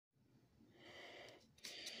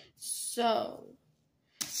So,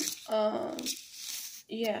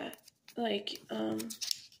 yeah, like,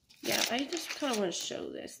 yeah, I just kind of want to show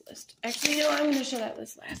this list. Actually, you know, I'm going to show that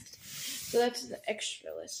list last. So that's the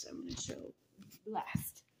extra list I'm going to show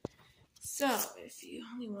last. So, if you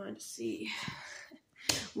only want to see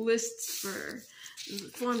lists for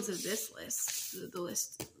forms of this list, the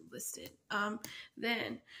list listed,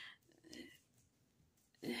 then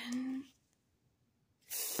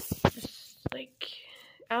just like,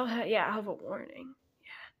 I'll have a warning.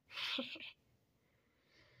 Yeah.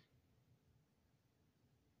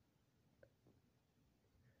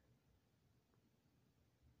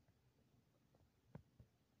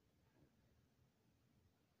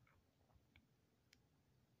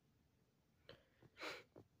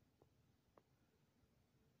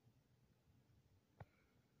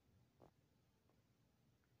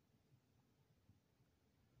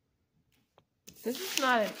 This is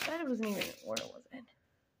not that wasn't even in order, was it?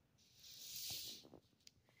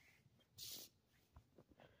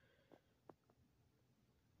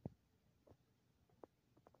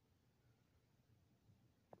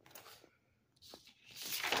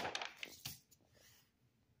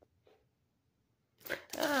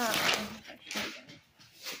 Oh,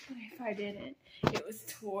 if I didn't, it was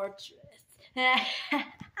torturous.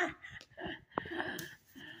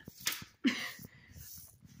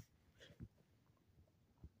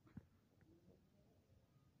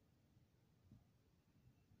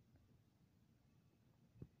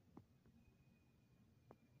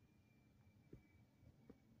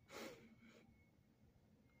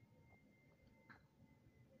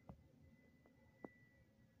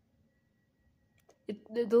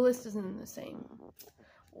 The list isn't in the same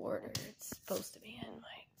order it's supposed to be in,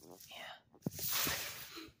 like, yeah.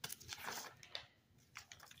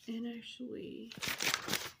 And actually,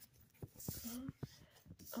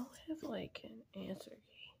 I'll have like an answer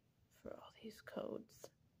key for all these codes.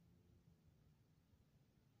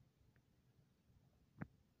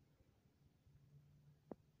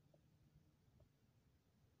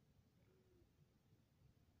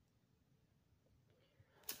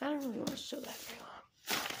 I don't really want to show that very long.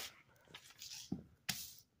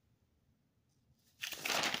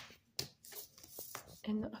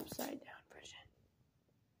 And the upside down version.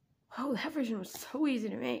 Oh, that version was so easy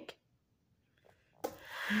to make.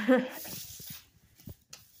 The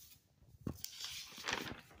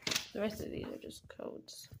rest of these are just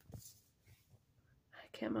codes. I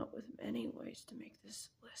came up with many ways to make this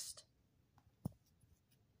list.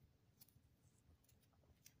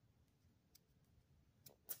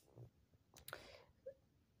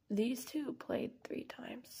 These two played 3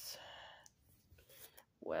 times.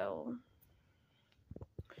 Well,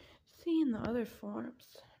 seeing the other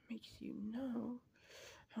forms makes you know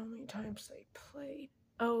how many times they played.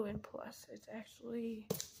 Oh, and plus, it's actually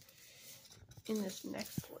in this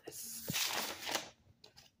next list.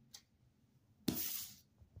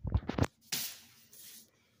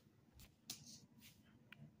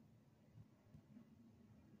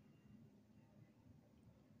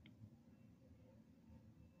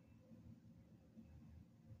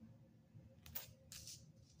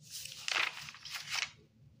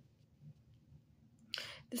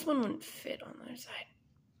 This one wouldn't fit on the other side.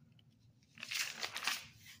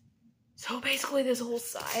 So basically this whole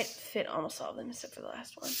side fit almost all of them except for the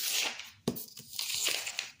last one.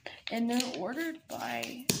 And they're ordered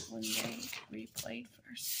by when they replayed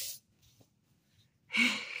first.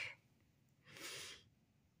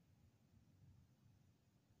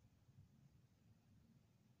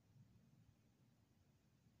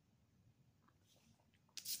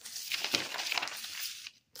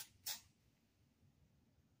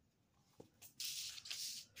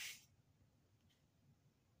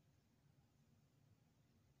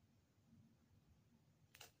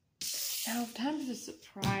 Now, time for the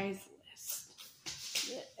surprise list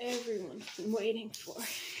that everyone's been waiting for.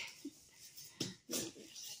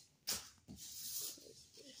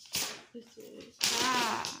 This is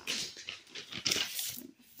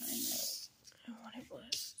find out what it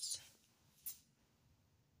was.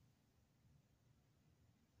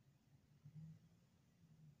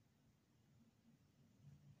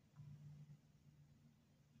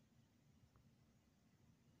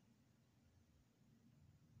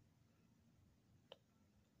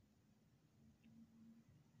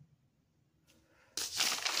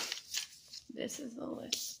 This is the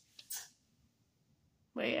list.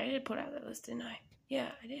 Wait, I did put out that list, didn't I?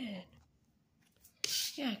 Yeah, I did.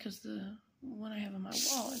 Yeah, because the one I have on my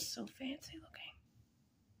wall is so fancy looking.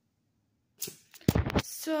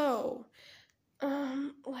 So,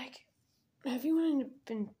 like, have you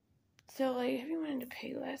been So, like, if you wanted to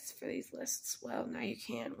pay less for these lists, well, now you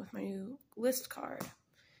can with my new list card.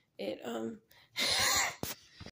 It,